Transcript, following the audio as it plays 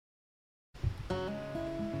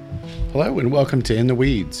Hello and welcome to In the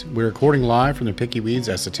Weeds. We're recording live from the Picky Weeds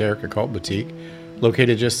Esoteric Occult Boutique,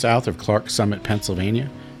 located just south of Clark Summit, Pennsylvania,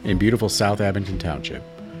 in beautiful South Abington Township.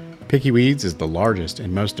 Picky Weeds is the largest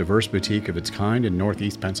and most diverse boutique of its kind in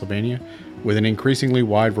Northeast Pennsylvania, with an increasingly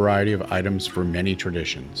wide variety of items for many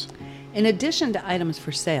traditions. In addition to items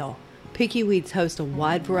for sale, Picky Weeds hosts a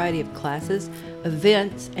wide variety of classes,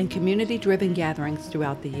 events, and community-driven gatherings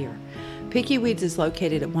throughout the year. Picky Weeds is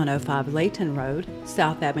located at 105 Layton Road,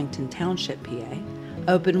 South Abington Township, PA.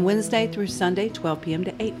 Open Wednesday through Sunday, 12 p.m.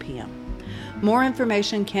 to 8 p.m. More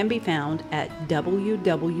information can be found at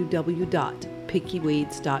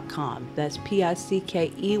www.pickyweeds.com. That's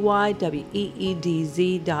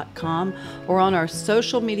PICKEYWEEDZ.com, or on our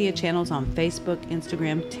social media channels on Facebook,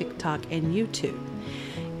 Instagram, TikTok, and YouTube.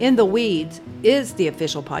 In the Weeds is the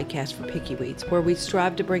official podcast for Picky Weeds, where we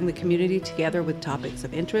strive to bring the community together with topics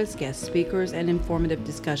of interest, guest speakers, and informative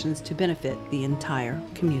discussions to benefit the entire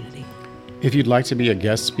community. If you'd like to be a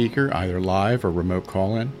guest speaker, either live or remote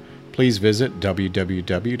call-in, please visit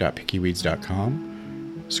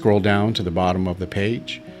www.pickyweeds.com. Scroll down to the bottom of the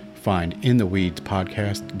page, find In the Weeds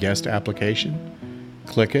podcast guest application,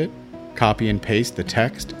 click it, copy and paste the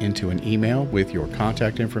text into an email with your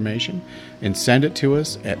contact information, and send it to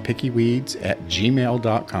us at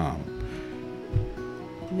pickyweeds@gmail.com.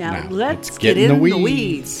 Now let's get in the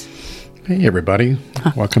weeds. Hey, everybody.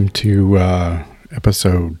 Welcome to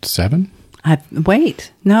episode 7. Episode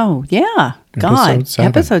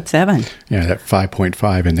 7. Yeah, that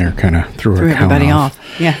 5.5 in there kind of threw everybody off.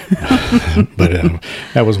 Yeah. But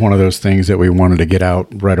that was one of those things that we wanted to get out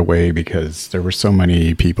right away because there were so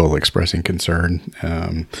many people expressing concern.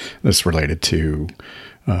 This related to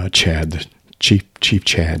Chad, the Chief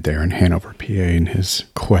Chad there in Hanover, PA, and his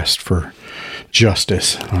quest for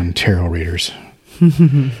justice on tarot readers.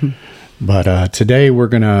 But today we're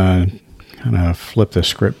going to kind of flip the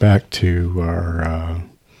script back to our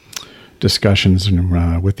discussions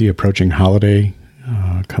with the approaching holiday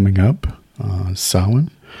coming up, Samhain.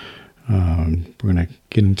 We're going to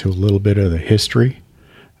get into a little bit of the history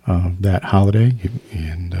of that holiday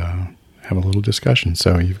and have a little discussion.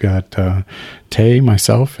 So you've got Tay,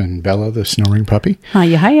 myself, and Bella, the snoring puppy.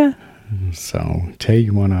 Hiya. So, Tay,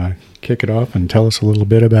 you want to kick it off and tell us a little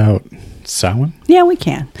bit about Samhain? Yeah, we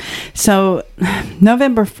can. So,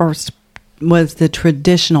 November 1st was the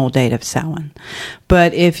traditional date of Samhain.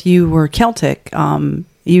 But if you were Celtic,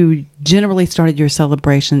 you generally started your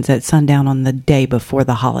celebrations at sundown on the day before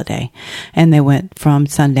the holiday. And they went from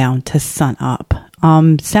sundown to sunup.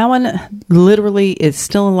 Samhain literally is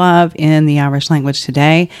still alive in the Irish language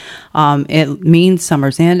today. It means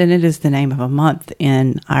summer's end, and it is the name of a month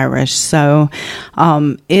in Irish. So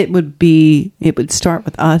it would start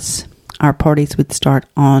with us. Our parties would start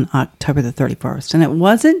on October the 31st. And it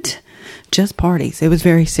wasn't just parties. It was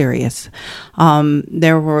very serious.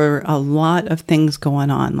 There were a lot of things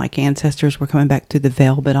going on, like ancestors were coming back through the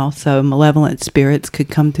veil, but also malevolent spirits could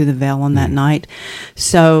come through the veil on that night.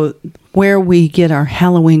 So where we get our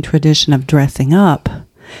Halloween tradition of dressing up,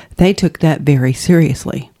 they took that very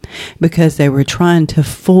seriously because they were trying to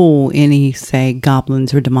fool any, say,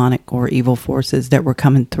 goblins or demonic or evil forces that were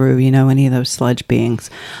coming through, any of those sludge beings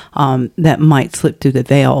that might slip through the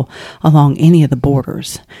veil along any of the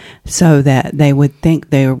borders, so that they would think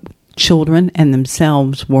their children and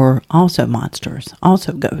themselves were also monsters,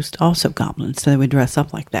 also ghosts, also goblins. So they would dress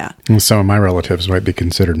up like that. And some of my relatives might be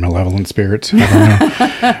considered malevolent spirits. I don't know.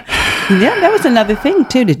 Yeah, that was another thing,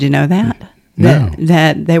 too. Did you know that?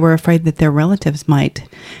 That they were afraid that their relatives might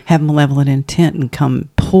have malevolent intent and come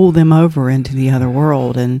pull them over into the other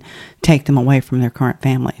world and take them away from their current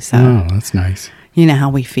family. So, oh, that's nice. You know how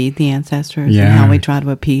we feed the ancestors and how we try to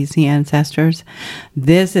appease the ancestors?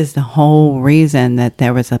 This is the whole reason that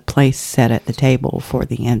there was a place set at the table for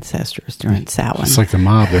the ancestors during Samhain. It's like the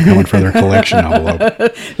mob. They're coming for their collection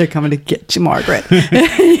envelope. They're coming to get you, Margaret.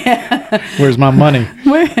 Yeah. Where's my money?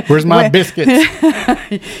 Where's my biscuits?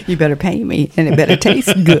 You better pay me, and it better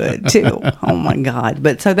taste good, too. Oh, my God.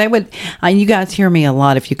 But so they would, you guys hear me a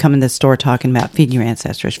lot if you come in the store talking about feed your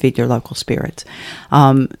ancestors, feed your local spirits.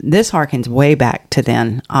 This harkens way back to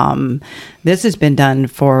then. This has been done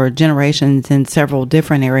for generations in several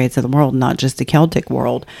different areas of the world, not just the Celtic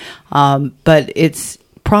world. But it's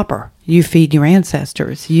proper. You feed your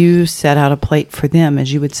ancestors. You set out a plate for them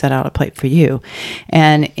as you would set out a plate for you.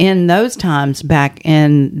 And in those times, back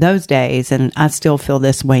in those days, and I still feel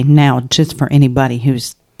this way now, just for anybody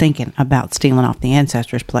who's thinking about stealing off the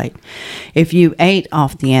ancestors' plate. If you ate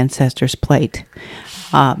off the ancestors' plate,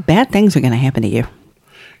 bad things are going to happen to you.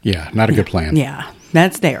 Yeah, not a good plan. Yeah.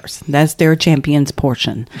 That's theirs. That's their champion's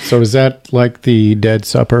portion. So is that like the Dead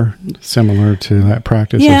Supper, similar to that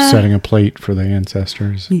practice of setting a plate for the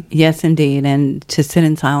ancestors? Yes, indeed. And to sit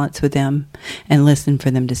in silence with them and listen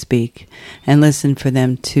for them to speak and listen for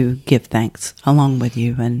them to give thanks along with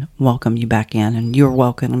you and welcome you back in. And you're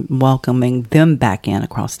welcoming them back in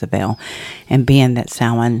across the veil. And being that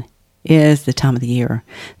Samhain is the time of the year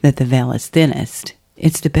that the veil is thinnest,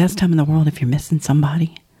 it's the best time in the world if you're missing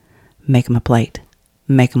somebody. Make them a plate.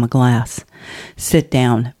 Make them a glass. Sit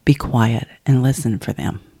down, be quiet, and listen for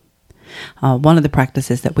them. One of the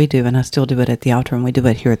practices that we do, and I still do it at the altar, and we do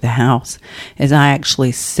it here at the house, is I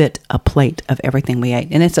actually sit a plate of everything we ate,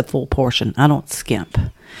 and it's a full portion. I don't skimp.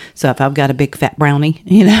 So if I've got a big fat brownie,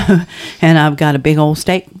 and I've got a big old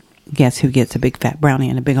steak, guess who gets a big fat brownie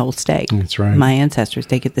and a big old steak? That's right. My ancestors,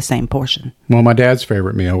 they get the same portion. Well, my dad's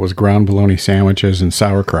favorite meal was ground bologna sandwiches and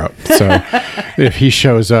sauerkraut. So if he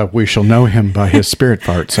shows up, we shall know him by his spirit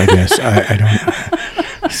farts, I guess. I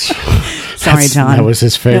don't... Sorry, John. That was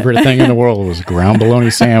his favorite thing in the world, was ground bologna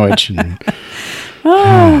sandwich and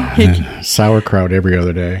sauerkraut every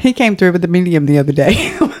other day. He came through with the medium the other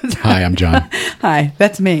day. Hi, I'm John. Hi,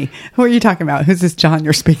 that's me. Who are you talking about? Who's this John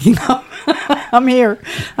you're speaking of? I'm here.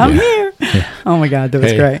 I'm here. Yeah. Oh, my God. That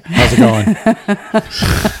was great. How's it going?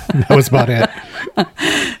 That was about it.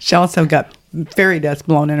 She also got fairy dust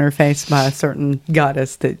blown in her face by a certain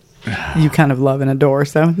goddess that you kind of love and adore.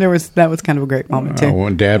 So that was kind of a great moment, too.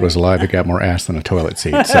 When Dad was alive, he got more ass than a toilet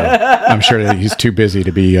seat. So I'm sure that he's too busy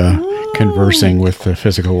to be conversing with the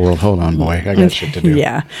physical world. Hold on, boy. I got shit to do.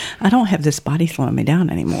 Yeah. I don't have this body slowing me down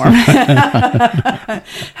anymore. How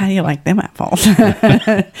do you like them apples?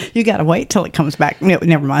 You got to wait till it comes back. No,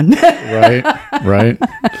 never mind. Right.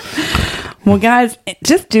 Well, guys,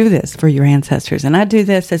 just do this for your ancestors. And I do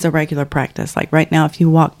this as a regular practice. Like right now, if you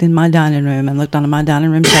walked in my dining room and looked on my dining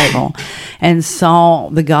room table and saw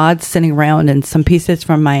the gods sitting around and some pieces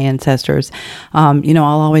from my ancestors, I'll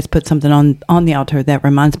always put something on the altar that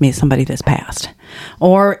reminds me of somebody that's passed.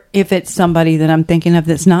 Or if it's somebody that I'm thinking of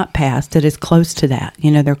that's not passed, that is close to that.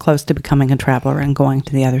 They're close to becoming a traveler and going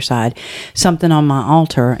to the other side. Something on my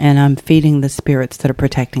altar, and I'm feeding the spirits that are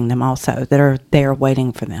protecting them also, that are there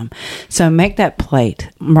waiting for them. So make that plate.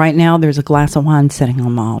 Right now, there's a glass of wine sitting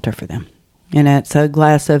on my altar for them. And it's a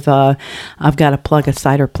glass of, I've got to plug a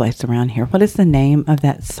cider place around here. What is the name of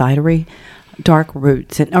that cidery? Dark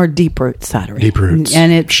Roots, or Deep Roots Cidery. Deep Roots.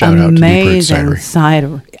 And it's Shout amazing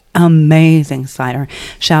cider. Amazing cider.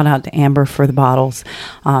 Shout out to Amber for the bottles.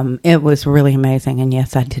 It was really amazing. And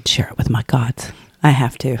yes, I did share it with my gods. I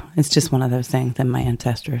have to. It's just one of those things and my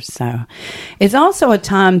ancestors. So it's also a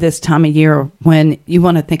time, this time of year, when you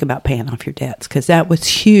want to think about paying off your debts, because that was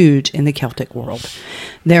huge in the Celtic world.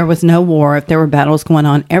 There was no war. If there were battles going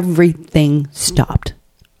on, everything stopped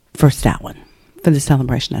for Samhain, for the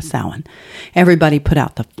celebration of Samhain. Everybody put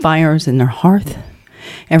out the fires in their hearth.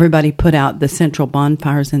 Everybody put out the central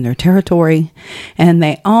bonfires in their territory, and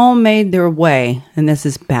they all made their way, and this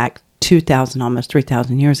is back 2,000, almost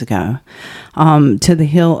 3,000 years ago, to the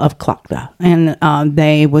hill of Clogda. And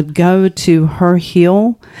they would go to her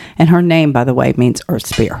hill, and her name, by the way, means Earth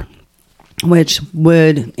Spear, which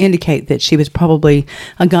would indicate that she was probably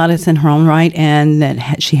a goddess in her own right, and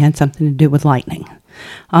that she had something to do with lightning.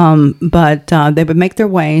 But they would make their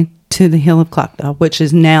way to the hill of Clogda, which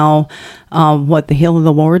is now the hill of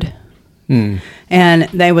the Lord. And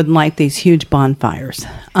they would light these huge bonfires.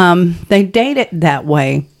 They date it that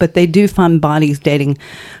way, but they do find bodies dating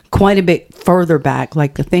quite a bit further back.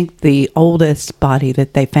 Like I think the oldest body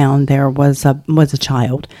that they found there was a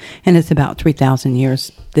child, and it's about 3,000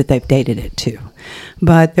 years that they've dated it to.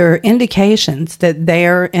 But there are indications that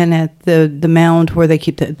there and at the mound where they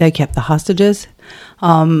kept the hostages,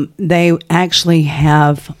 they actually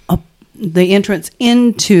have the entrance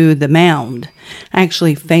into the mound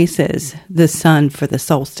actually faces the sun for the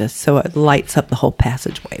solstice, so it lights up the whole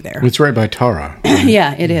passageway there. It's right by Tara. Right?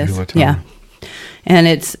 Yeah, it is. Yeah. And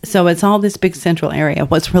it's all this big central area.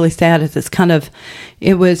 What's really sad is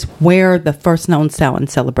it was where the first known Samhain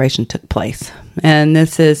celebration took place. And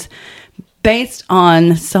this is based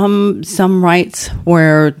on some rites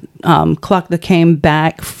where Clogda came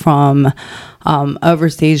back from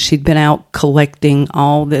overseas. She'd been out collecting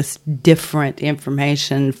all this different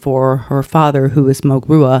information for her father, who was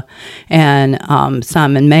Mogrua, and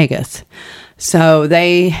Simon Magus. So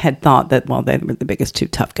they had thought that, they were the biggest two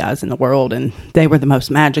tough guys in the world, and they were the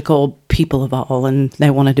most magical people of all, and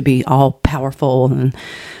they wanted to be all powerful, and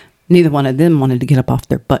neither one of them wanted to get up off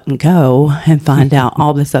their butt and go and find out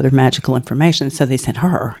all this other magical information. So they sent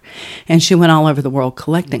her, and she went all over the world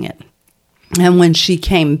collecting it. And when she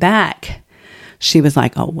came back she was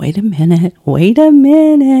like, oh, wait a minute.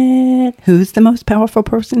 Who's the most powerful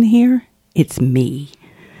person here? It's me.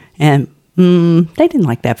 And they didn't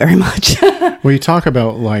like that very much. Well, you talk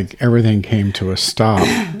about like everything came to a stop.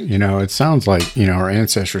 It sounds like, our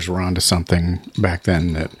ancestors were onto something back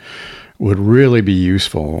then that would really be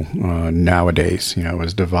useful nowadays,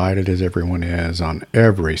 as divided as everyone is on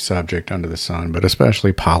every subject under the sun, but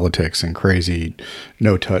especially politics and crazy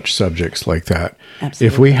no-touch subjects like that. Absolutely.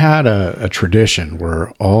 If we had a tradition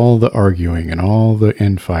where all the arguing and all the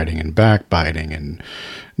infighting and backbiting and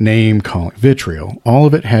name-calling, vitriol, all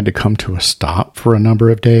of it had to come to a stop for a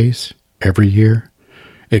number of days every year,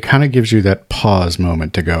 it kind of gives you that pause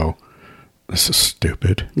moment to go, this is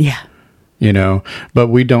stupid. Yeah. But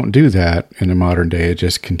we don't do that in the modern day. It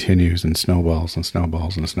just continues and snowballs and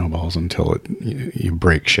snowballs and snowballs until you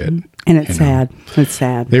break shit. And it's sad. It's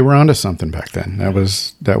sad. They were onto something back then. That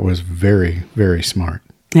was very, very smart.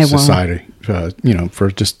 Society,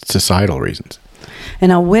 for just societal reasons.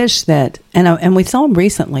 And I wish that, and we saw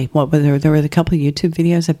recently, there were a couple of YouTube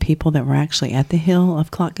videos of people that were actually at the hill of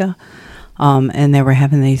Klotga, and they were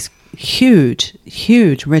having these huge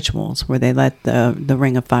rituals where they let the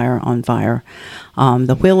ring of fire on fire.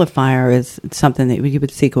 The wheel of fire is something that you would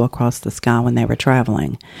see go across the sky when they were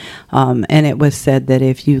traveling. And it was said that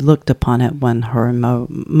if you looked upon it when her and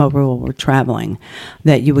Morul were traveling,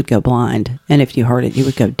 that you would go blind. And if you heard it, you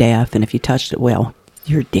would go deaf. And if you touched it, well,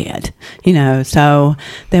 you're dead. So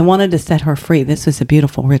they wanted to set her free. This was a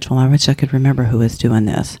beautiful ritual. I wish I could remember who was doing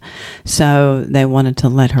this. So they wanted to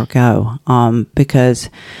let her go, because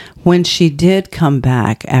when she did come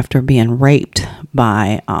back after being raped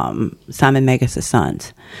by Simon Magus'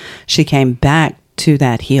 sons, she came back to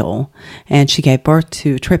that hill and she gave birth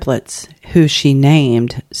to triplets who she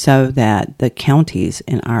named so that the counties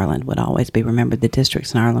in Ireland would always be remembered, the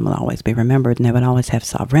districts in Ireland would always be remembered, and they would always have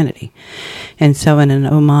sovereignty. And so in an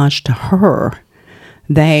homage to her,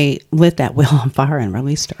 they lit that wheel on fire and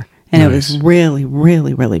released her. And Nice. It was really,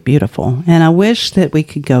 really, really beautiful. And I wish that we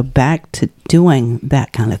could go back to doing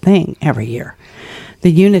that kind of thing every year.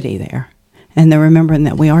 The unity there and the remembering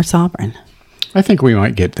that we are sovereign. I think we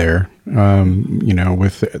might get there,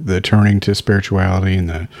 with the turning to spirituality and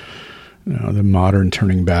the modern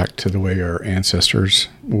turning back to the way our ancestors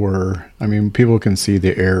were. I mean, people can see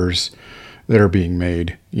the errors that are being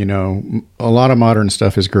made. A lot of modern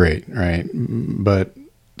stuff is great, right? But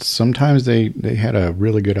sometimes they had a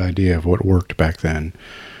really good idea of what worked back then.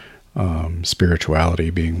 Spirituality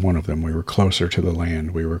being one of them. We were closer to the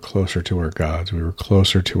land. We were closer to our gods. We were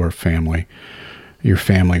closer to our family. Your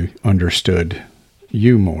family understood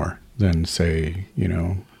you more than, say,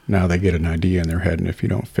 now they get an idea in their head, and if you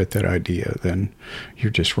don't fit that idea, then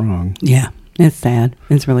you're just wrong. Yeah, it's sad.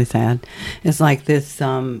 It's really sad. It's like this,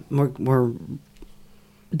 we're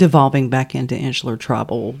devolving back into insular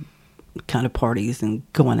tribal kind of parties and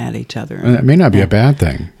going at each other. And that may not be a bad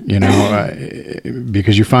thing,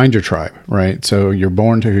 because you find your tribe, right? So you're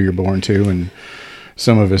born to who you're born to, and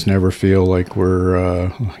some of us never feel like we're,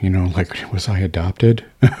 like, was I adopted?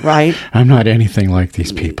 Right. I'm not anything like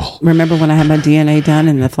these people. Remember when I had my DNA done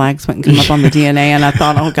and the flags wouldn't come up on the DNA, and I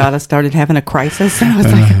thought, oh God, I started having a crisis. And I was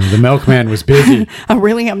like, the milkman was busy. I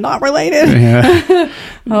really am not related. Yeah.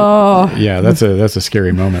 Oh. Yeah, that's a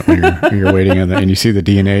scary moment when you're waiting and you see the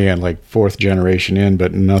DNA and like fourth generation in,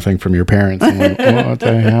 but nothing from your parents. I'm like, what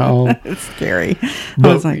the hell? It's scary.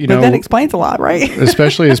 But, I was like, but that explains a lot, right?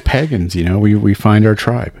 Especially as pagans, we find our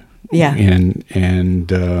tribe. Yeah.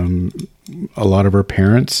 And a lot of our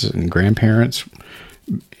parents and grandparents,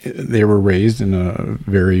 they were raised in a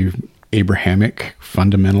very Abrahamic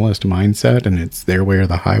fundamentalist mindset, and it's their way or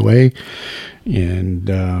the highway. And,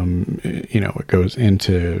 it goes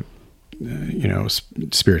into,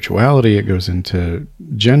 spirituality, it goes into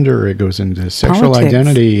gender, it goes into sexual Politics.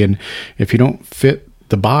 Identity. And if you don't fit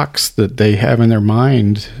the box that they have in their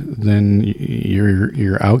mind, then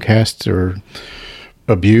you're outcast or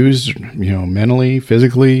abused, mentally,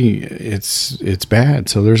 physically. It's bad.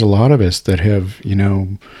 So there's a lot of us that have,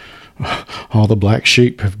 all the black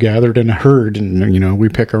sheep have gathered in a herd, and we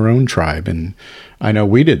pick our own tribe. And I know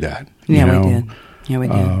we did that. Yeah, we did. Yeah, we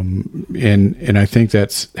did. And I think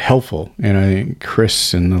that's helpful. And I think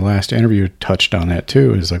Chris in the last interview touched on that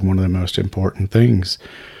too. Is like one of the most important things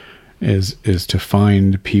is to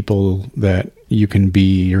find people that you can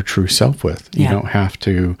be your true self with. You don't have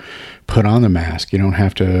to put on the mask. You don't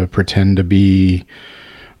have to pretend to be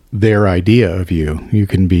their idea of you. You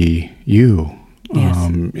can be you. Yes.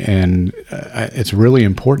 And it's really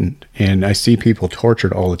important. And I see people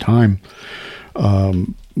tortured all the time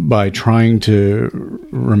by trying to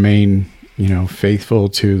remain, faithful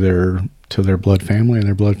to to their blood family, and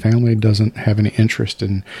their blood family doesn't have any interest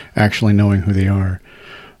in actually knowing who they are.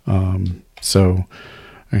 So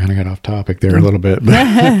I kind of got off topic there a little bit,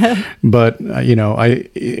 but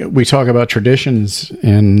we talk about traditions,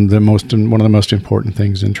 and one of the most important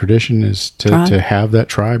things in tradition is to have that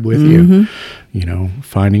tribe with you.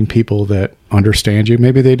 Finding people that understand you.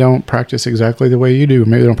 Maybe they don't practice exactly the way you do.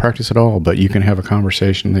 Maybe they don't practice at all, but you can have a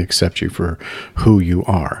conversation. They accept you for who you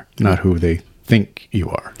are, not who they think you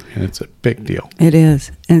are. And it's a big deal. It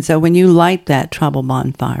is. And so when you light that tribal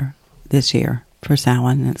bonfire this year for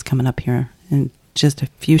Samhain, and it's coming up here in just a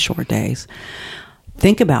few short days,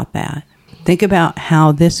 think about that. Think about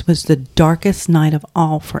how this was the darkest night of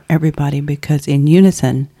all for everybody, because in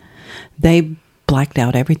unison, they blacked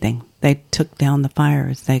out everything. They took down the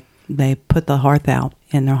fires. They put the hearth out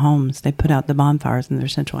in their homes. They put out the bonfires in their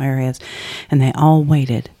central areas, and they all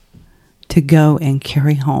waited to go and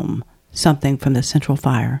carry home something from the central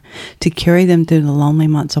fire, to carry them through the lonely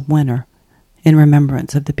months of winter in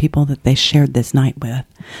remembrance of the people that they shared this night with,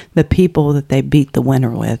 the people that they beat the winter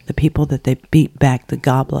with, the people that they beat back the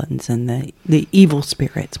goblins and the evil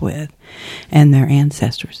spirits with, and their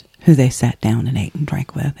ancestors who they sat down and ate and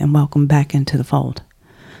drank with and welcomed back into the fold.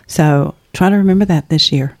 So try to remember that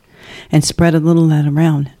this year and spread a little of that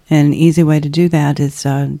around. And an easy way to do that is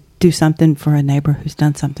do something for a neighbor who's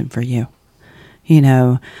done something for you.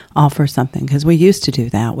 Offer something, because we used to do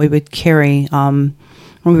that. We would carry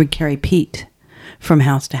peat from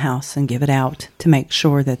house to house and give it out to make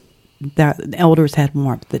sure that the elders had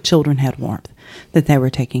warmth, the children had warmth, that they were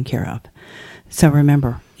taken care of. So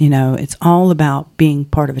remember, it's all about being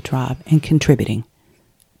part of a tribe and contributing.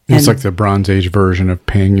 It's like the Bronze Age version of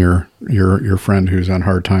paying your friend who's on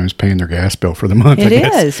hard times, paying their gas bill for the month. It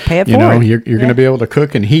is. Pay it forward. You're going to be able to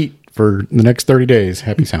cook and heat for the next 30 days.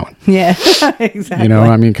 Happy Samhain. Yeah,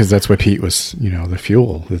 exactly. Because that's what heat was, the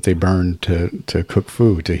fuel that they burned to cook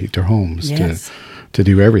food, to heat their homes, yes. to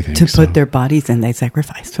do everything. To put their bodies in, they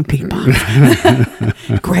sacrificed some peat bombs.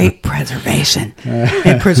 Great preservation.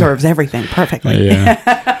 It preserves everything perfectly. Yeah.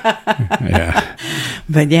 Yeah.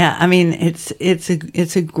 But yeah,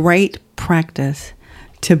 it's a great practice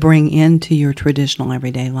to bring into your traditional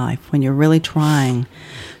everyday life when you're really trying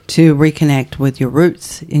to reconnect with your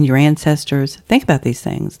roots and your ancestors. Think about these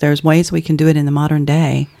things. There's ways we can do it in the modern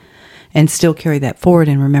day and still carry that forward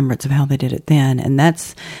in remembrance of how they did it then. And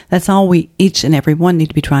that's all we, each and every one, need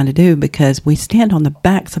to be trying to do, because we stand on the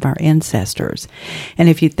backs of our ancestors. And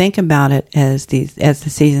if you think about it as the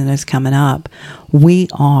season is coming up, we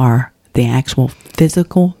are the actual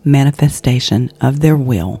physical manifestation of their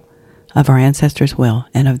will, of our ancestors' will,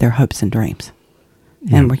 and of their hopes and dreams.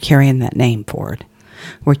 Yeah. And we're carrying that name forward.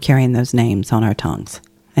 We're carrying those names on our tongues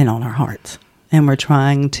and on our hearts. And we're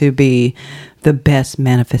trying to be the best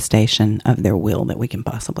manifestation of their will that we can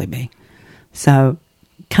possibly be. So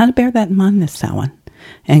kind of bear that in mind this Samhain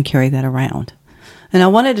and carry that around. And I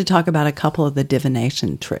wanted to talk about a couple of the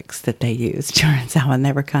divination tricks that they used during Samhain.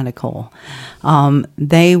 They were kind of cool.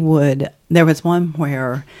 There was one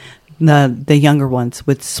where the younger ones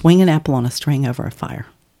would swing an apple on a string over a fire.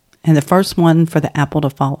 And the first one for the apple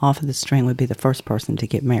to fall off of the string would be the first person to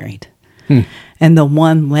get married. And the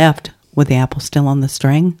one left with the apple still on the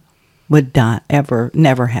string would die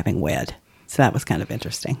never having wed. So that was kind of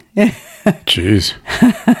interesting. Jeez.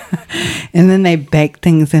 And then they baked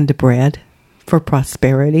things into bread for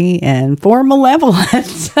prosperity and for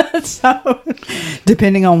malevolence. So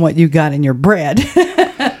depending on what you got in your bread,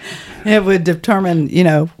 it would determine,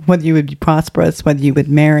 whether you would be prosperous, whether you would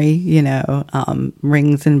marry,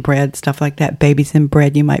 rings in bread, stuff like that. Babies in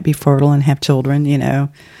bread, you might be fertile and have children,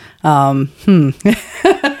 God,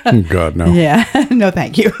 no. Yeah. No,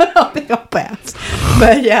 thank you. I think I'll pass.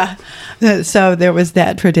 But yeah. So there was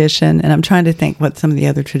that tradition, and I'm trying to think what some of the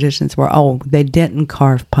other traditions were. Oh, they didn't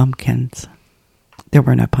carve pumpkins. There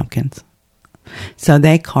were no pumpkins. So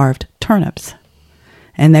they carved turnips.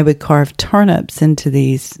 And they would carve turnips into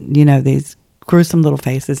these, these gruesome little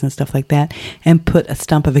faces and stuff like that, and put a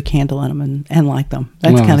stump of a candle in them and light them.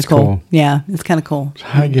 That's kind of cool. Yeah, it's kind of cool. So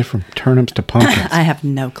how do you get from turnips to pumpkins? I have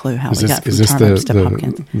no clue how we got from turnips to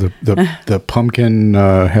pumpkins. The pumpkin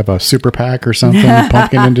have a super PAC or something? The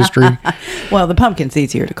pumpkin industry? Well, the pumpkin's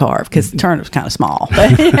easier to carve because the turnip's kind of small.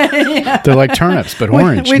 But, yeah. They're like turnips, but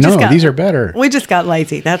orange. These are better. We just got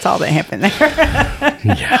lazy. That's all that happened there.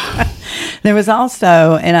 Yeah. There was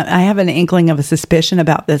also, and I have an inkling of a suspicion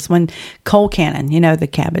about this one, coal cannon, the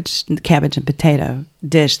cabbage and potato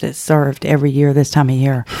dish that's served every year this time of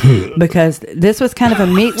year, because this was kind of a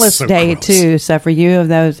meatless So day gross. too. So for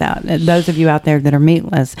those of you out there that are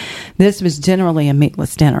meatless, this was generally a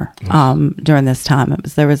meatless dinner during this time.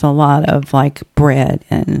 There was a lot of like bread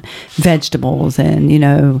and vegetables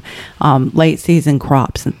and late season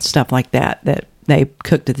crops and stuff like that they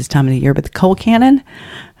cooked at this time of the year. But the coal cannon,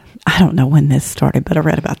 I don't know when this started, but I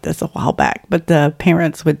read about this a while back. But the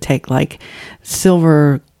parents would take like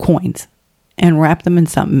silver coins and wrap them in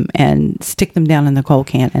something and stick them down in the coal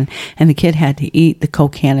cannon. And the kid had to eat the coal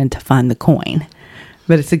cannon to find the coin.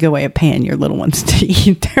 But it's a good way of paying your little ones to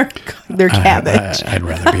eat their cabbage. I'd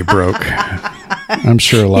rather be broke. I'm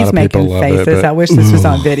sure a lot of people love faces. it. But, I wish this was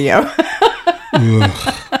on video.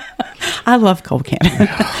 I love coal cannon.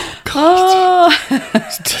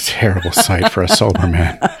 It's a terrible sight for a sober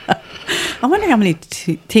man. I wonder how many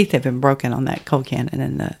teeth have been broken on that coal cannon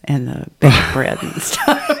and the baked bread and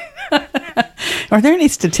stuff. Are there any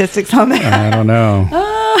statistics on that? I don't know.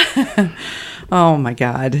 Oh my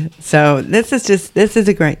God! So this is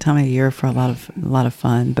a great time of the year for a lot of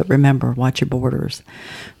fun. But remember, watch your borders,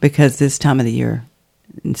 because this time of the year,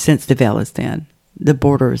 since the veil is thin, the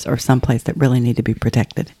borders are someplace that really need to be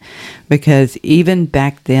protected, because even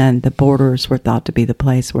back then the borders were thought to be the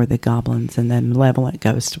place where the goblins and the malevolent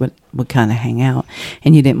ghosts would kind of hang out,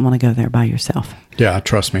 and you didn't want to go there by yourself. Yeah,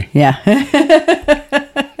 trust me. Yeah.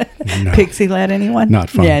 No. Pixie led anyone? Not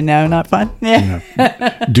fun. Yeah, no, not fun. Yeah.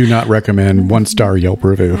 No. Do not recommend 1-star Yelp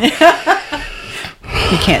review. You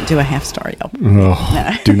can't do a half-star Yelp.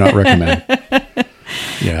 Oh, do not recommend.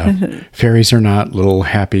 Yeah. Fairies are not little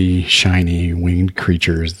happy, shiny, winged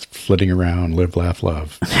creatures flitting around, live, laugh,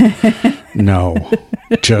 love. No.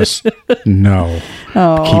 Just no.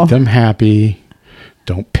 Oh. Keep them happy.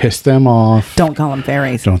 Don't piss them off. Don't call them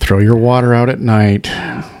fairies. Don't throw your water out at night.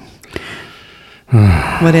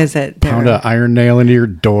 What is it? Pound an iron nail into your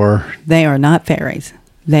door. They are not fairies.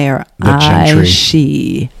 They are The gentry.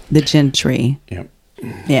 she, the gentry. Yep.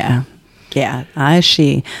 Yeah. Yeah.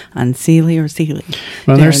 she, unseelie or seelie.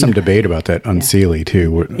 Well, there's some debate about that unseelie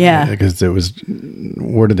too. Yeah. Because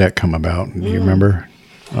where did that come about? Do you remember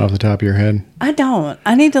off the top of your head? I don't.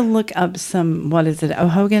 I need to look up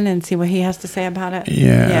O'Hogan and see what he has to say about it.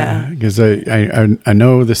 Yeah. Because I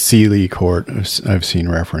know the Sealy court I've seen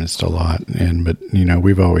referenced a lot, but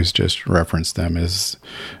we've always just referenced them as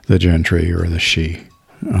the gentry or the she.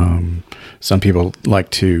 Some people like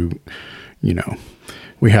to,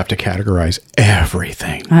 we have to categorize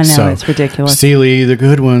everything. I know, it's ridiculous. Sealy, the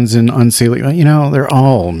good ones, and unsealy, they're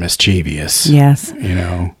all mischievous. Yes.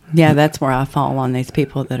 Yeah, that's where I fall on these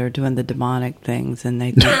people that are doing the demonic things, and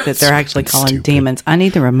they think that they're actually calling stupid. demons. I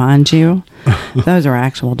need to remind you, those are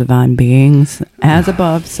actual divine beings, as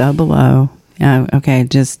above, so below. Okay,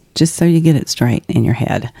 just so you get it straight in your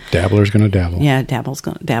head. Dabbler's gonna dabble. Yeah, dabble's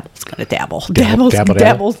gonna dabble. Dabble.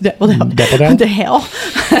 To hell.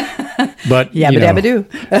 But Yabba dabba do.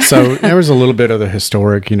 So there was a little bit of the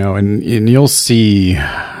historic, and you'll see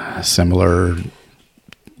similar,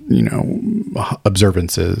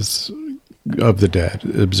 observances of the dead,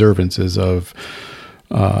 observances of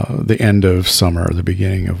the end of summer, the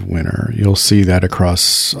beginning of winter. You'll see that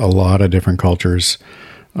across a lot of different cultures.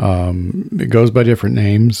 It goes by different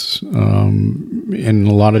names in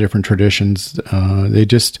a lot of different traditions.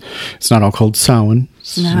 It's not all called Samhain.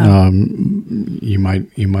 No. You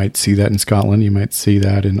might see that in Scotland. You might see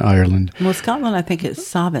that in Ireland. Well, Scotland, I think it's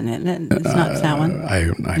Samhain, isn't it? It's not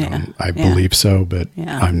Samhain. I believe so, but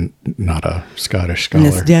I'm not a Scottish scholar.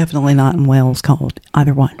 And it's definitely not in Wales called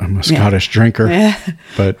either one. I'm a Scottish drinker,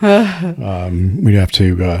 but we'd have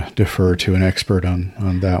to defer to an expert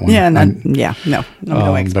on that one.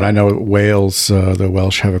 No expert. But I know Wales, the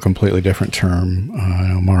Welsh have a completely different term. I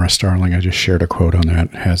know Mara Starling, I just shared a quote on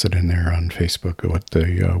that, has it in there on Facebook, what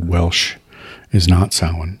the Welsh is not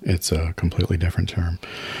Samhain. It's a completely different term.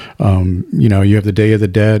 You have the Day of the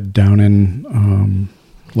Dead down in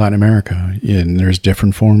Latin America, and there's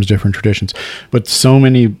different forms, different traditions. But so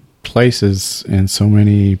many places and so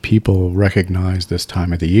many people recognize this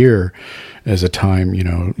time of the year as a time,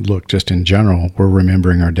 look, just in general, we're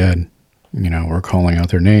remembering our dead. We're calling out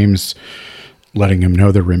their names, letting them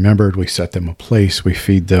know they're remembered. We set them a place. We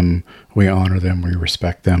feed them. We honor them. We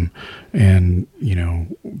respect them. And,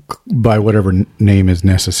 by whatever name is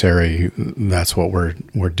necessary, that's what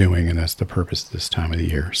we're doing. And that's the purpose this time of the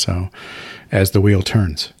year. So as the wheel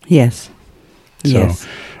turns. Yes. So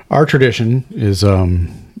our tradition is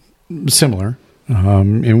similar.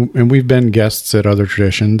 And we've been guests at other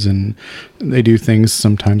traditions, and they do things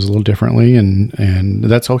sometimes a little differently, and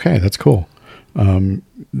that's okay. That's cool.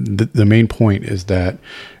 The main point is that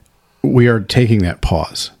we are taking that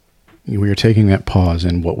pause. We are taking that pause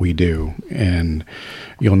in what we do. And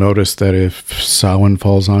you'll notice that if Samhain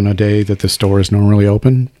falls on a day that the store is normally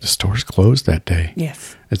open, the store's closed that day.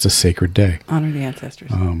 Yes. It's a sacred day. Honor the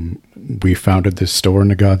ancestors. We founded this store in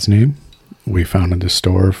the God's name. We founded this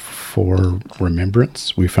store for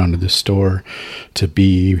remembrance. We founded this store to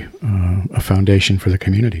be a foundation for the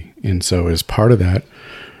community. And so as part of that,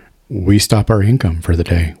 we stop our income for the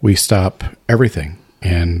day. We stop everything,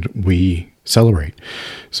 and we celebrate.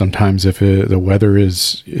 Sometimes if the weather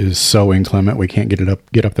is so inclement we can't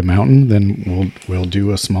get up the mountain, then we'll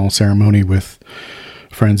do a small ceremony with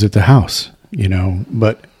friends at the house,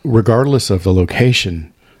 But regardless of the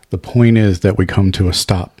location, the point is that we come to a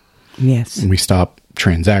stop. Yes. And we stop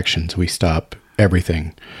transactions. We stop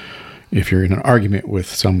everything. If you're in an argument with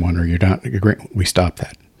someone or you're not agreeing, we stop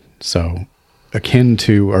that. So akin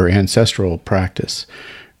to our ancestral practice,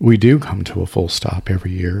 we do come to a full stop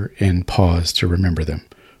every year and pause to remember them,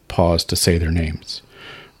 pause to say their names,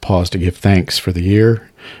 pause to give thanks for the year,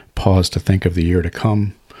 pause to think of the year to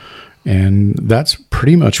come. And that's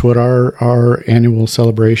pretty much what our annual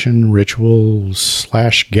celebration, ritual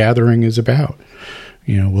 / gathering is about.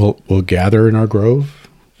 We'll gather in our grove.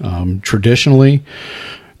 Traditionally,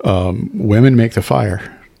 women make the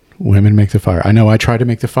fire. Women make the fire. I know I tried to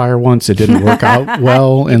make the fire once. It didn't work out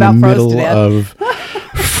well in the middle of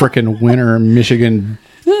frickin' winter Michigan,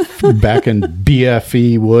 back in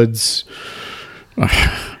BFE woods.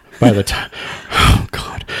 By the time, oh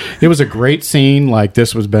God, it was a great scene. Like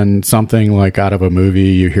this was been something like out of a movie.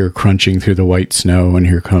 You hear crunching through the white snow, and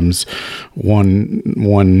here comes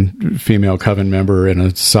one female coven member in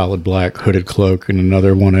a solid black hooded cloak, and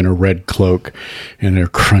another one in a red cloak, and they're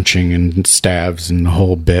crunching and stabs and the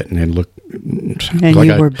whole bit, and it looked. And like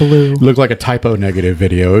you were blue. Looked like a typo negative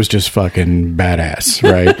video. It was just fucking badass,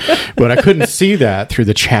 right? But I couldn't see that through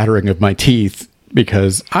the chattering of my teeth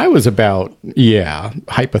because I was about,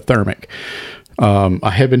 hypothermic. I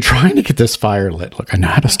had been trying to get this fire lit. Look, I know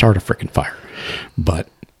how to start a freaking fire. But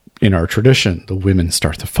in our tradition, the women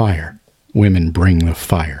start the fire. Women bring the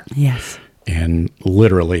fire. Yes. And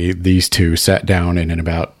literally, these two sat down, and in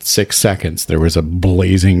about 6 seconds, there was a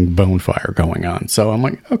blazing bonfire going on. So I'm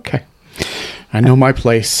like, okay. I know my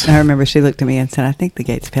place. I remember she looked at me and said, I think the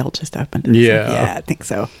gates fell just opened. Yeah, I think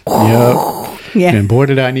so. Yep. Yeah. And boy,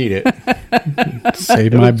 did I need it.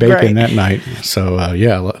 Saved my bacon great. That night. So,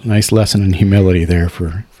 nice lesson in humility there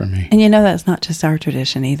for me. And that's not just our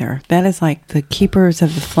tradition either. That is like the keepers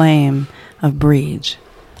of the flame of Breege.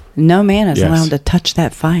 No man is allowed to touch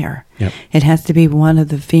that fire. Yep. It has to be one of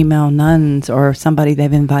the female nuns or somebody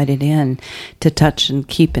they've invited in to touch and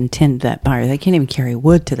keep and tend that fire. They can't even carry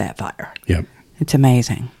wood to that fire. Yep. It's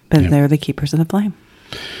amazing. But they're the keepers of the flame.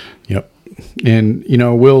 Yep. And,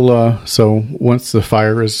 we'll, so once the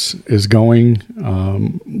fire is going,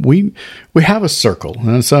 we have a circle.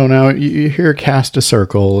 And so now you hear cast a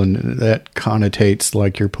circle, and that connotates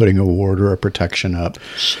like you're putting a ward or a protection up.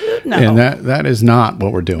 No. And that is not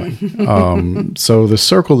what we're doing. So the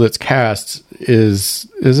circle that's cast is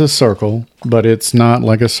a circle, but it's not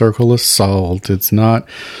like a circle of salt. It's not,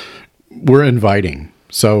 we're inviting.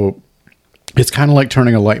 So it's kind of like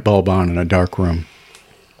turning a light bulb on in a dark room.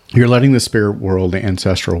 You're letting the spirit world, the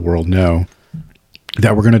ancestral world know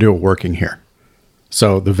that we're going to do a working here.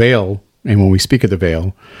 So the veil, and when we speak of the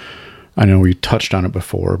veil, I know we touched on it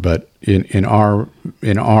before, but in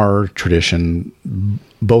our tradition,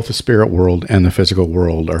 both the spirit world and the physical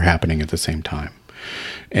world are happening at the same time.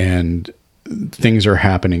 And things are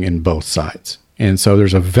happening in both sides. And so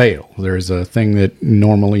there's a veil. There's a thing that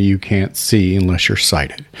normally you can't see unless you're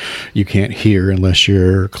sighted. You can't hear unless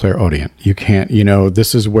you're clairaudient. You can't,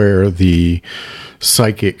 this is where the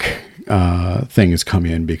psychic things come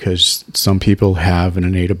in, because some people have an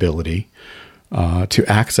innate ability to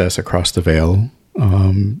access across the veil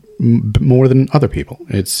more than other people.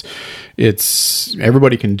 It's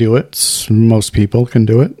everybody can do it. Most people can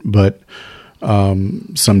do it, but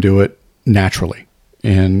some do it naturally.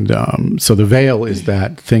 And so the veil is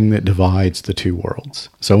that thing that divides the two worlds.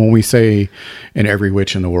 So when we say in every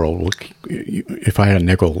witch in the world, if I had a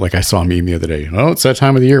nickel, like I saw a meme the other day, it's that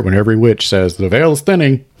time of the year when every witch says the veil is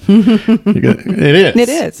thinning. It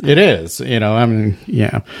is. It is. It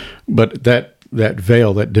is. But that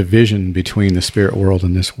veil, that division between the spirit world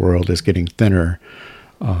and this world is getting thinner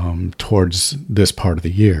towards this part of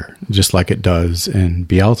the year, just like it does in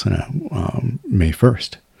Bealtaine, May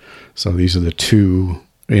 1st. So these are the two,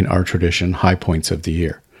 in our tradition, high points of the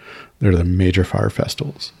year. They're the major fire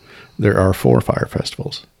festivals. There are 4 fire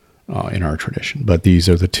festivals in our tradition, but these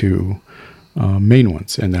are the 2 main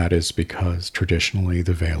ones, and that is because traditionally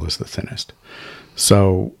the veil is the thinnest.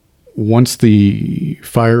 So once the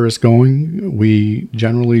fire is going, we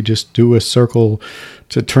generally just do a circle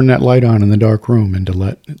to turn that light on in the dark room and to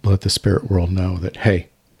let the spirit world know that, hey,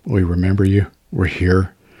 we remember you, we're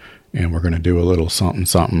here, and we're going to do a little something.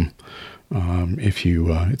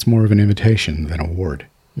 It's more of an invitation than a ward,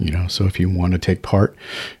 so if you want to take part,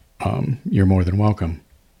 you're more than welcome.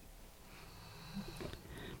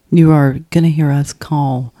 You are going to hear us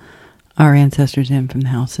call our ancestors in from the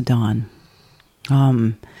House of Dawn.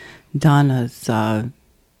 Dawn is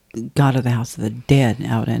god of the House of the Dead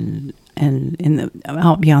out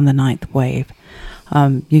out beyond the 9th wave.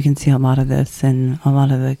 You can see a lot of this in a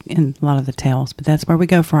lot of the tales, but that's where we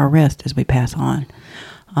go for our rest as we pass on.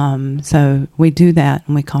 So we do that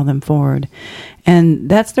and we call them forward. And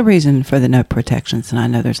that's the reason for the no protections. And I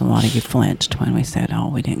know there's a lot of you flinched when we said,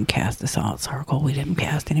 we didn't cast the salt circle. We didn't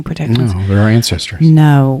cast any protections. No, they're our ancestors.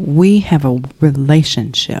 No, we have a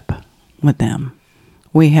relationship with them.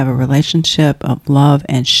 We have a relationship of love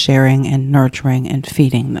and sharing and nurturing and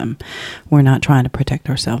feeding them. We're not trying to protect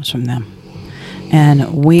ourselves from them.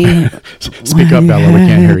 And we... Speak up, Bella. We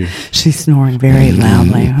can't hear you. She's snoring very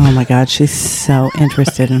loudly. Oh, my God. She's so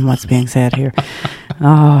interested in what's being said here.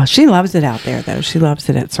 Oh, she loves it out there, though. She loves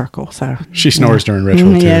it at Circle. So she snores during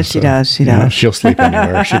ritual, too. Yeah, she does. She does. She'll sleep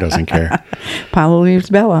anywhere. She doesn't care. Palo leaves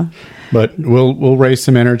Bella. But we'll raise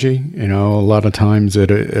some energy. A lot of times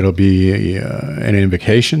it'll be an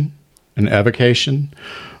invocation, an evocation,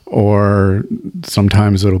 or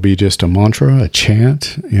sometimes it'll be just a mantra, a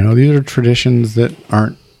chant. These are traditions that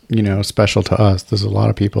aren't, special to us. There's a lot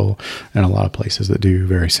of people in a lot of places that do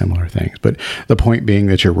very similar things. But the point being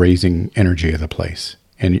that you're raising energy of the place,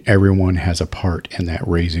 and everyone has a part in that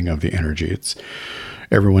raising of the energy.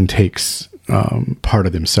 Everyone takes part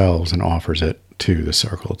of themselves and offers it to the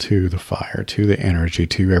circle, to the fire, to the energy,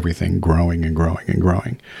 to everything growing and growing and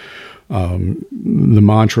growing. The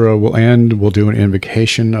mantra will end. We'll do an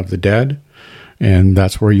invocation of the dead, and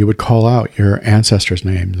that's where you would call out your ancestors'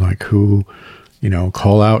 names, like who,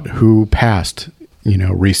 call out who passed,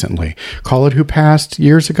 recently. Call it who passed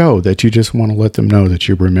years ago, that you just want to let them know that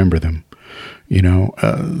you remember them.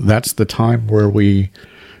 That's the time where we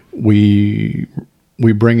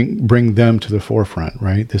bring them to the forefront,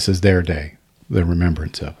 right? This is their day, the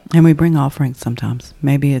remembrance of. And we bring offerings sometimes.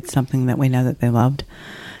 Maybe it's something that we know that they loved.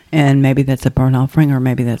 And maybe that's a burnt offering, or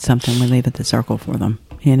maybe that's something we leave at the circle for them.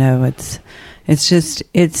 It's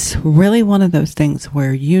really one of those things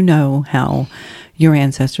where how your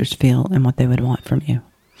ancestors feel and what they would want from you.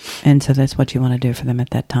 And so that's what you want to do for them at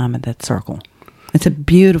that time, at that circle. It's a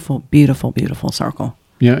beautiful, beautiful, beautiful circle.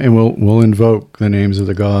 Yeah, and we'll invoke the names of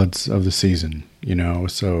the gods of the season,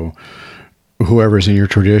 so whoever's in your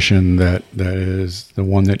tradition that is the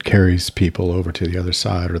one that carries people over to the other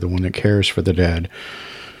side, or the one that cares for the dead,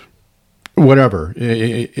 whatever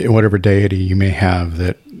deity you may have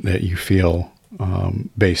that you feel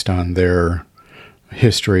based on their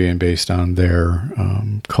history and based on their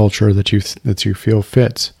culture that you feel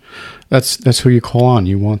fits. That's who you call on.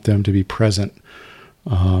 You want them to be present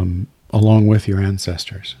along with your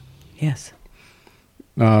ancestors. Yes.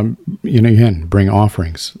 Again, bring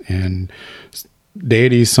offerings, and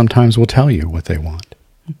deities sometimes will tell you what they want.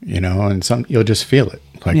 And you'll just feel it.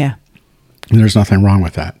 And there's nothing wrong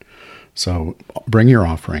with that. So bring your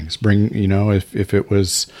offerings. Bring, if it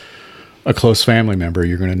was a close family member,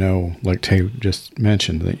 you're going to know, like Tay just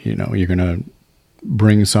mentioned, that, you're going to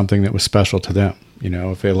bring something that was special to them.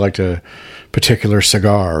 If they liked a particular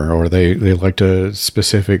cigar, or they liked a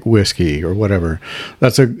specific whiskey or whatever,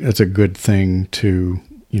 that's a good thing to,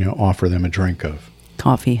 offer them a drink of.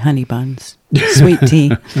 Coffee, honey buns, sweet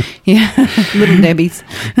tea. Yeah. Little Debbie's.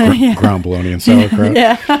 Ground bologna and sauerkraut.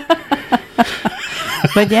 Yeah.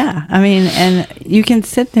 But and you can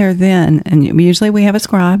sit there then, and usually we have a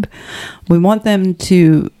scribe. We want them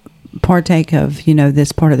to partake of,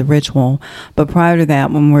 this part of the ritual. But prior to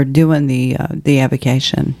that, when we're doing the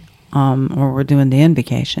evocation, or we're doing the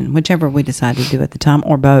invocation, whichever we decide to do at the time,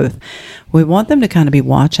 or both, we want them to kind of be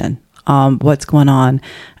watching what's going on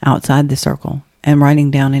outside the circle, and writing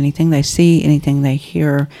down anything they see, anything they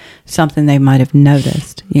hear, something they might have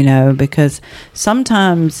noticed, because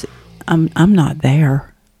sometimes I'm not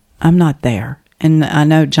there. I'm not there. And I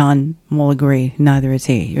know John will agree, neither is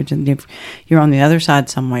he. You're on the other side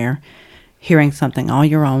somewhere, hearing something all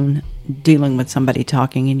your own, dealing with somebody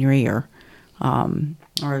talking in your ear,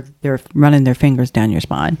 or they're running their fingers down your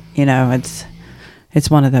spine. It's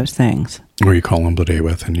one of those things. Or you call them Blade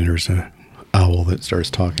with, and there's owl that starts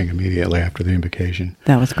talking immediately after the invocation.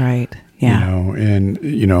 That was great. Yeah.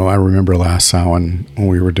 I remember last Samhain when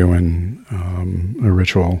we were doing a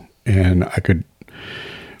ritual, and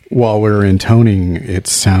while we were intoning, it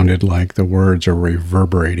sounded like the words are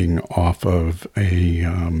reverberating off of a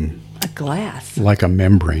glass, like a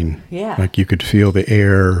membrane. Yeah. Like you could feel the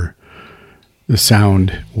air, the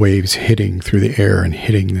sound waves hitting through the air and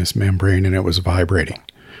hitting this membrane, and it was vibrating.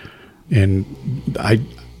 And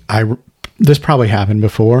this probably happened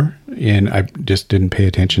before, and I just didn't pay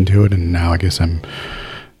attention to it. And now I guess I'm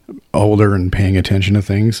older and paying attention to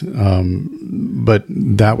things. But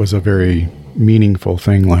that was a very meaningful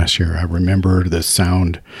thing last year. I remember the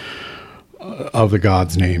sound of the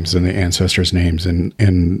gods' names and the ancestors' names,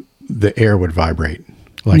 and the air would vibrate.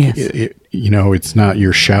 Like, yes. It's not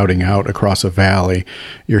you're shouting out across a valley,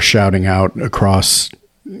 you're shouting out across,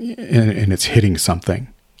 and it's hitting something.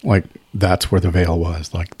 Like, that's where the veil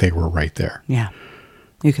was. Like, they were right there. Yeah.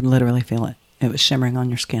 You could literally feel it. It was shimmering on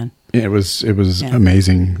your skin. It was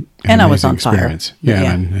amazing. And I was on experience. fire.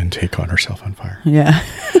 Yeah. And Tay caught herself on fire. Yeah.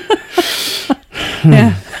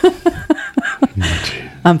 Yeah.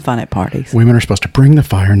 I'm fun at parties. Women are supposed to bring the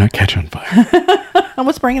fire, not catch on fire. I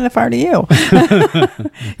was bringing the fire to you.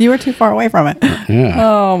 You were too far away from it. Yeah.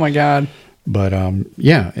 Oh, my God. But, and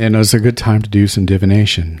it was a good time to do some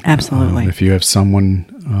divination. Absolutely. If you have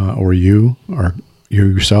someone or you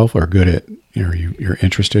yourself are good at, you're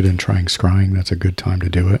interested in trying scrying, that's a good time to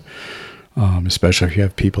do it. Especially if you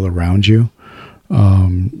have people around you.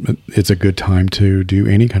 It's a good time to do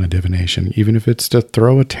any kind of divination, even if it's to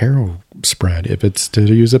throw a tarot spread, if it's to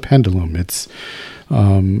use a pendulum. It's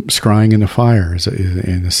scrying in the fire,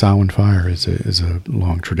 in the Samhain fire is a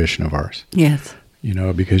long tradition of ours. Yes.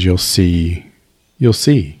 Because you'll see, it's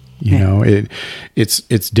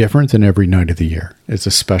different than every night of the year. It's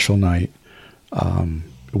a special night.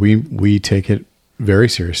 We take it very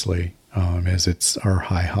seriously, as it's our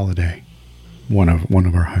high holiday, one of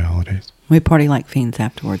our high holidays. We party like fiends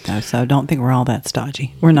afterward, though, so don't think we're all that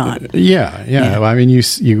stodgy. We're not. Yeah. I mean,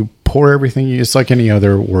 you pour everything. It's like any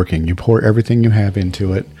other working. You pour everything you have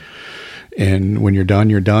into it, and when you're done,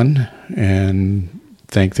 you're done. And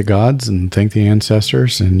thank the gods and thank the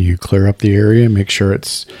ancestors, and you clear up the area, make sure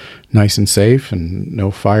it's nice and safe, and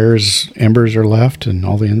no embers are left, and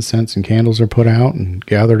all the incense and candles are put out and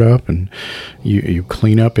gathered up, and you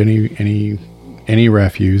clean up any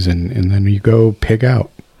refuse, and then you go pig out.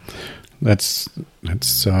 That's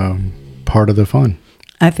part of the fun.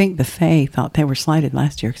 I think the Fae thought they were slighted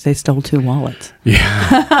last year because they stole 2 wallets.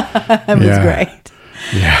 Yeah. It was great.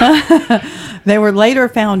 Yeah. They were later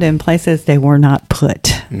found in places they were not put.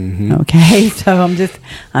 Mm-hmm. Okay, so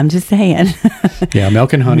I'm just saying. Yeah,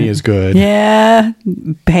 milk and honey is good. Yeah,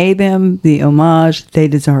 pay them the homage they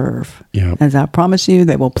deserve. Yeah. As I promise you,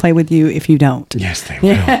 they will play with you if you don't. Yes, they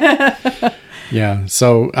will. Yeah.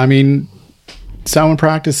 So, I mean, Samhain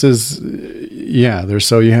practices,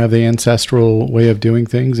 so you have the ancestral way of doing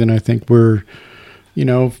things, and I think we're,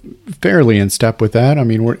 fairly in step with that. I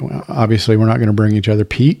mean, we're not going to bring each other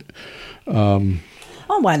peat. Why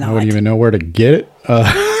not? I wouldn't even know where to get it.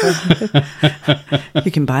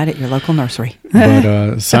 You can buy it at your local nursery.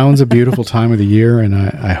 But Samhain's a beautiful time of the year, and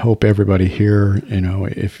I hope everybody here,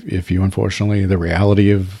 if you unfortunately, the reality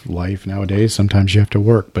of life nowadays, sometimes you have to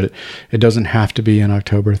work, but it doesn't have to be on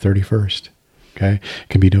October 31st. Okay, it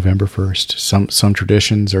can be November 1st. Some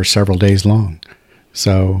traditions are several days long,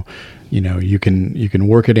 so you can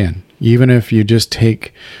work it in. Even if you just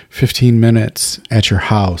take 15 minutes at your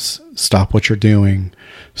house, stop what you're doing,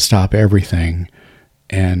 stop everything,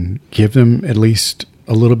 and give them at least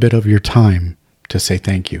a little bit of your time to say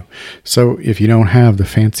thank you. So if you don't have the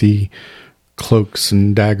fancy cloaks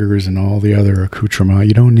and daggers and all the other accoutrement,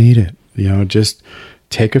 you don't need it. Just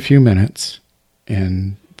take a few minutes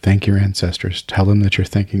and thank your ancestors. Tell them that you're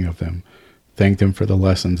thinking of them. Thank them for the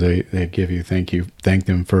lessons they give you. Thank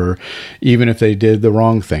them for, even if they did the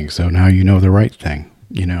wrong thing. So now you know the right thing.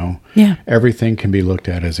 Yeah. Everything can be looked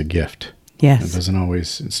at as a gift. Yes. It's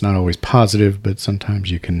not always positive, but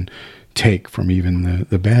sometimes you can take from even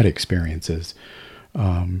the bad experiences.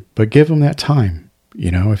 But give them that time.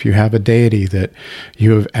 If you have a deity that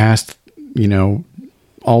you have asked,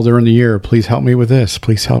 all during the year, please help me with this,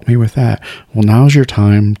 please help me with that. Well, now's your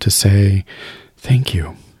time to say, thank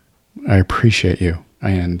you. I appreciate you.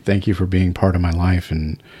 And thank you for being part of my life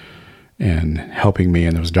and helping me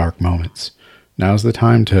in those dark moments. Now's the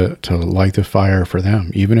time to light the fire for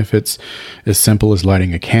them, even if it's as simple as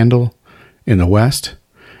lighting a candle in the west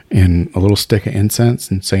and a little stick of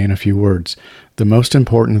incense and saying a few words. The most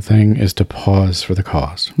important thing is to pause for the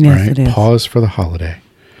cause, yes, right? It is. Pause for the holiday.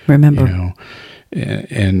 Remember.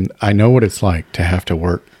 And I know what it's like to have to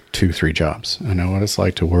work 2-3 jobs. I know what it's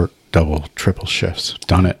like to work double, triple shifts.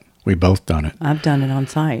 Done it. We both done it. I've done it on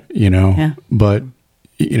site. Yeah. But,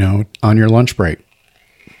 on your lunch break,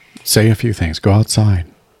 say a few things. Go outside.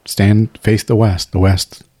 Stand, face the west,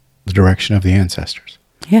 the direction of the ancestors.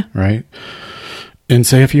 Yeah. Right? And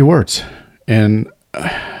say a few words. And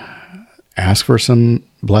ask for some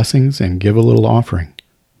blessings and give a little offering.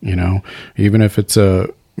 Even if it's a,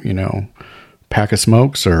 pack of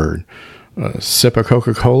smokes or a sip of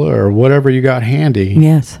Coca-Cola or whatever you got handy.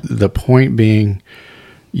 Yes. The point being,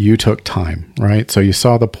 you took time, right? So you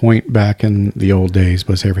saw the point back in the old days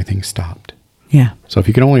was everything stopped. Yeah. So if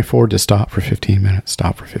you can only afford to stop for 15 minutes,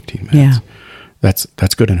 stop for 15 minutes. Yeah.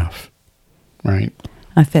 That's good enough, right?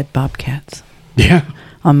 I fed bobcats. Yeah.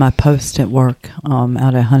 On my post at work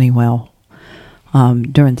out at Honeywell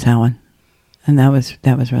during Samhain. And that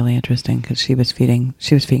was really interesting because she was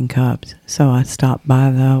feeding cubs. So I stopped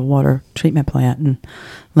by the water treatment plant and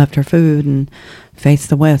left her food and faced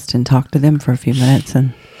the west and talked to them for a few minutes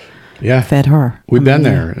and fed her. We've been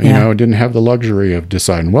there. Didn't have the luxury of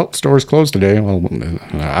deciding, well, store's closed today. Well,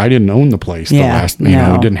 I didn't own the place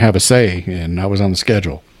didn't have a say, and I was on the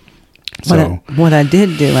schedule. So what I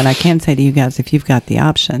did do, and I can say to you guys, if you've got the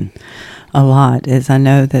option a lot, is I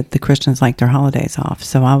know that the Christians like their holidays off.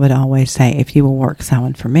 So I would always say, if you will work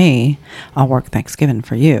Samhain for me, I'll work Thanksgiving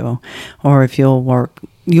for you. Or if you'll work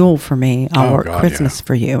Yule for me, I'll work Christmas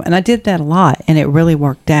for you. And I did that a lot, and it really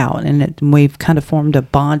worked out. And we've kind of formed a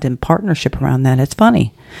bond and partnership around that. It's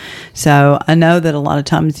funny. So I know that a lot of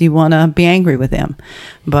times you want to be angry with them.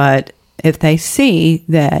 But if they see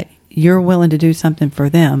that you're willing to do something for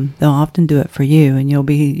them, they'll often do it for you, and you'll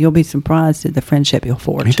be surprised at the friendship you'll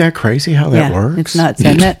forge. Ain't that crazy how that works? It's nuts,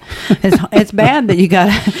 isn't it? It's bad that you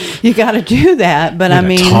gotta do that, but I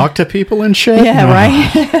mean, talk to people and shit. Yeah,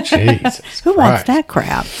 right. Jesus, who wants that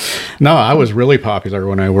crap? No, I was really popular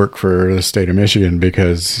when I worked for the state of Michigan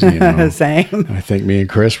because Same. I think me and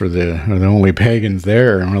Chris were the only pagans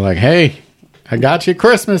there, and we're like, hey, I got you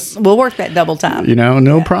Christmas. We'll work that double time.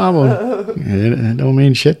 No problem. It don't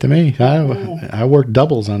mean shit to me. I worked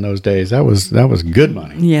doubles on those days. That was good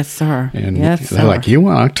money. Yes, sir. And yes, they're like, you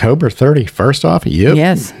want October 31st off? Yep.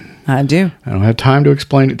 Yes, I do. I don't have time to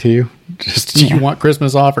explain it to you. Just do you want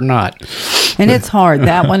Christmas off or not? And it's hard.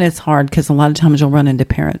 That one is hard because a lot of times you'll run into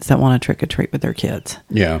parents that want to trick or treat with their kids.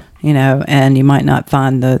 Yeah. And you might not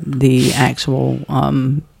find the actual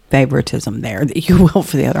favoritism there that you will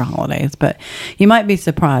for the other holidays, but you might be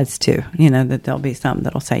surprised too, that there'll be some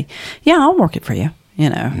that'll say, yeah, I'll work it for you,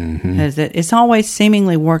 because it's always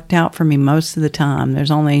seemingly worked out for me most of the time.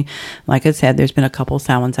 There's only, like I said, there's been a couple of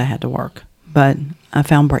Samhains I had to work, but I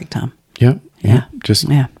found break time. Yep. Just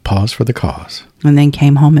pause for the cause. And then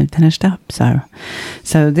came home and finished up. So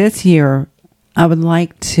this year, I would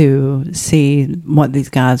like to see what these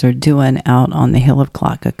guys are doing out on the Hill of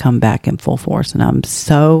Klocka come back in full force. And I'm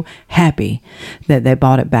so happy that they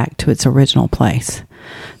brought it back to its original place.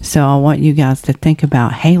 So I want you guys to think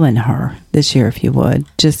about hailing her this year, if you would,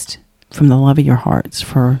 just from the love of your hearts.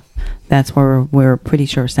 That's where we're pretty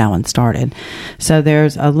sure Samhain started. So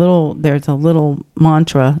there's a little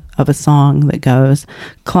mantra of a song that goes,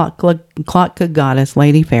 Klocka goddess,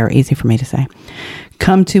 lady fair, easy for me to say.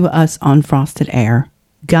 Come to us on frosted air,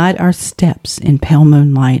 guide our steps in pale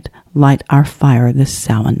moonlight, light our fire this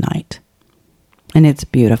Samhain night. And it's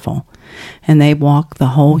beautiful. And they walk the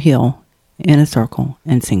whole hill in a circle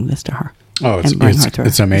and sing this to her. Oh, it's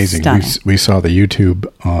amazing. We saw the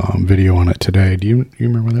YouTube video on it today. Do you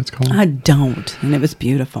remember what that's called? I don't, and it was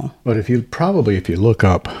beautiful. But if you look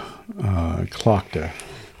up Klocka,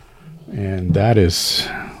 and that is,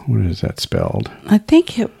 what is that spelled? I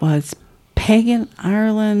think it was Pagan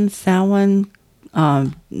Ireland Samhain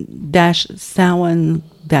Samhain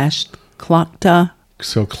Klocka.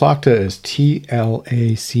 So Klocka is Tlachtga.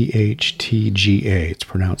 It's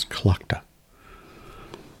pronounced Klocka.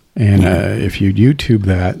 And if you YouTube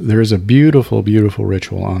that, there's a beautiful, beautiful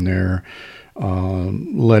ritual on there,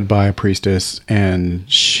 led by a priestess, and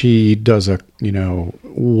she does a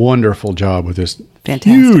wonderful job with this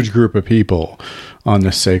huge group of people on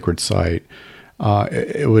this sacred site.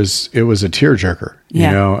 It was a tearjerker,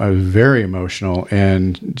 very emotional,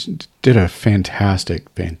 and did a fantastic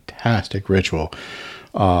ritual.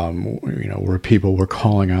 Where people were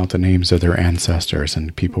calling out the names of their ancestors,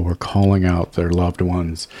 and people were calling out their loved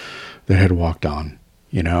ones that had walked on,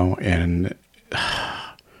 and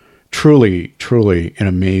truly, truly an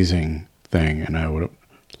amazing thing. And I would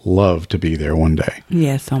love to be there one day.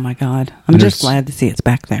 Yes. Oh my God. I'm just glad to see it's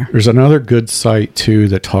back there. There's another good site too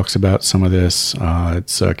that talks about some of this.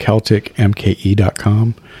 It's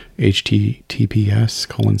CelticMKE.com, https://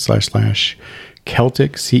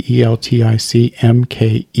 Celtic,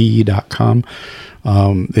 CelticMKE.com.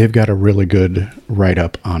 They've got a really good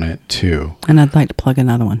write-up on it too. And I'd like to plug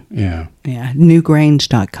another one. Yeah. Yeah.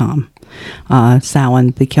 Newgrange.com. Samhain,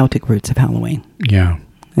 the Celtic roots of Halloween. Yeah.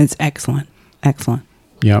 It's excellent. Excellent.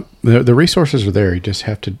 Yeah. The resources are there. You just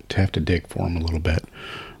have to dig for them a little bit.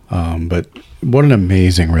 But what an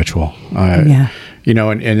amazing ritual. Yeah. You know,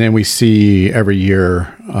 and then we see every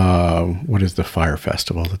year, what is the fire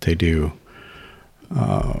festival that they do?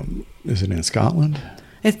 Is it in Scotland?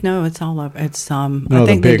 It's all over. It's No, I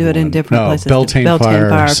think they do it in one. different places. Beltane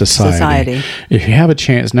Fire Society. If you have a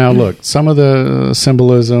chance, now look, some of the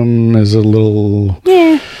symbolism is a little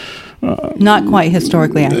not quite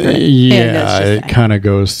historically accurate. It kind of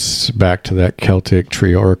goes back to that Celtic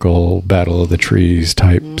tree oracle, Battle of the Trees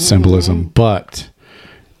type symbolism, but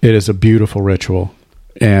it is a beautiful ritual,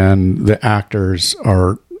 and the actors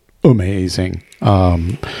are amazing.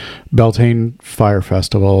 Beltane Fire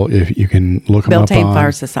Festival, if you can look them Beltane up on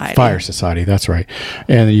Fire Society. Fire Society, that's right.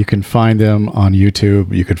 And you can find them on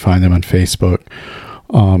YouTube. You can find them on Facebook.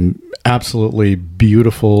 Absolutely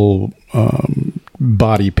beautiful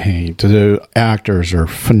body paint. The actors are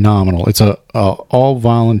phenomenal. It's a all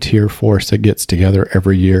volunteer force that gets together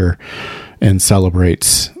every year and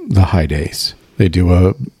celebrates the high days. They do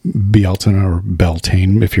a Beltane or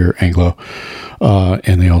Beltane if you're Anglo,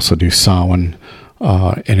 and they also do Samhain.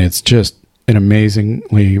 And it's just an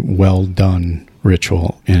amazingly well done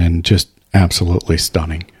ritual and just absolutely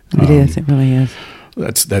stunning. It is. It really is.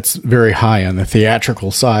 That's very high on the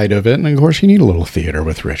theatrical side of it. And of course, you need a little theater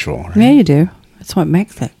with ritual. Right? Yeah, you do. That's what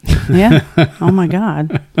makes it. Yeah. Oh my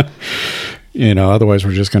God. You know, otherwise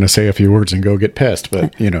we're just going to say a few words and go get pissed.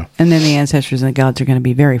 But you know, and then the ancestors and the gods are going to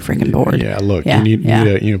be very freaking bored. Yeah. Look, you need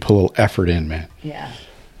to put a little effort in, man. Yeah.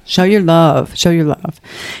 Show your love. Show your love.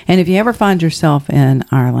 And if you ever find yourself in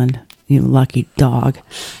Ireland, you lucky dog,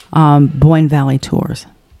 Boyne Valley Tours.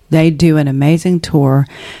 They do an amazing tour,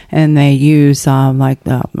 and they use I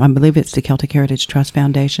believe it's the Celtic Heritage Trust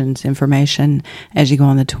Foundation's information as you go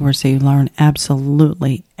on the tour, so you learn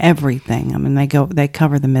absolutely everything. I mean, they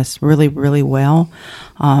cover the myths really, really well,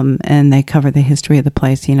 and they cover the history of the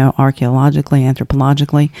place, archaeologically,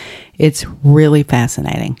 anthropologically. It's really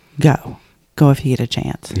fascinating. Go if you get a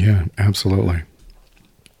chance. Yeah, absolutely.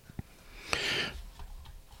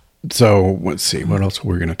 So let's see, what else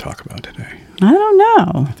we're going to talk about today. I don't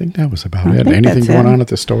know. I think that was about it. Anything going on at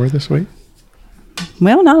the store this week?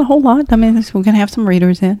 Well, not a whole lot. I mean, we're going to have some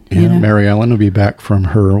readers in. Yeah, Mary Ellen will be back from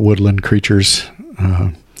her Woodland Creatures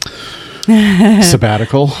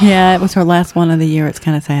sabbatical. Yeah, it was her last one of the year. It's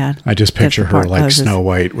kind of sad. I just picture her like closes. Snow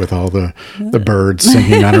White with all the birds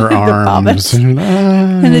singing on her arms. and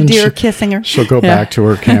the deer kissing her. She'll go back to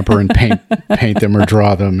her camper and paint them or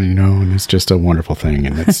draw them, and it's just a wonderful thing.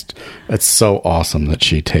 And it's so awesome that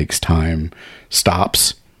she takes time,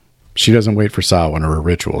 stops. She doesn't wait for Samhain or a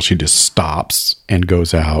ritual. She just stops and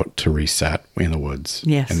goes out to reset in the woods.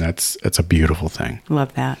 Yes. And that's a beautiful thing.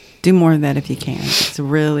 Love that. Do more of that if you can. It's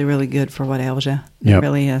really, really good for what ails you. Yep. It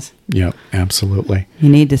really is. Yep, absolutely. You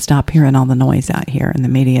need to stop hearing all the noise out here in the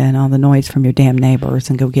media and all the noise from your damn neighbors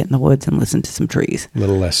and go get in the woods and listen to some trees. A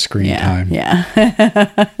little less screen time. Yeah.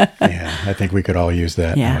 Yeah, I think we could all use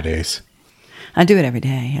that nowadays. I do it every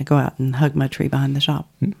day. I go out and hug my tree behind the shop.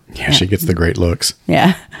 Yeah, she gets the great looks.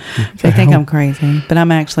 Yeah. They think I'm crazy, but I'm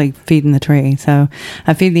actually feeding the tree. So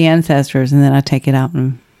I feed the ancestors, and then I take it out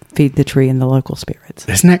and feed the tree and the local spirits.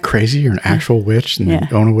 Isn't that crazy? You're an actual witch and you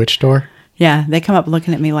own a witch store? Yeah. They come up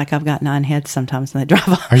looking at me like I've got 9 heads sometimes, and they drive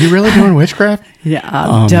off. Are you really doing witchcraft?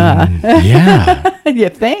 Yeah. Duh. Yeah. You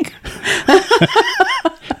think?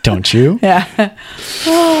 Don't you? Yeah.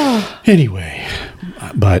 Anyway,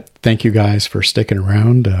 but thank you guys for sticking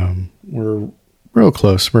around. We're real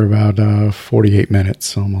close. We're about 48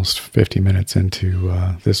 minutes, almost 50 minutes into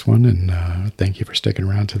this one. And thank you for sticking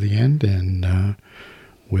around to the end. And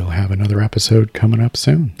we'll have another episode coming up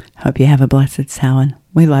soon. Hope you have a blessed Samhain.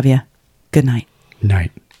 We love you. Good night.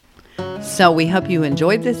 Night. So we hope you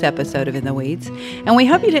enjoyed this episode of In the Weeds, and we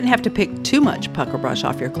hope you didn't have to pick too much pucker brush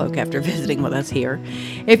off your cloak after visiting with us here.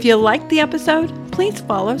 If you liked the episode, please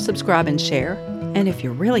follow, subscribe, and share. And if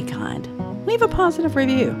you're really kind, leave a positive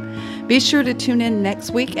review. Be sure to tune in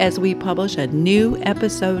next week as we publish a new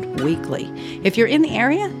episode weekly. If you're in the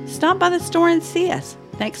area, stop by the store and see us.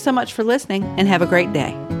 Thanks so much for listening, and have a great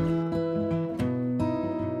day.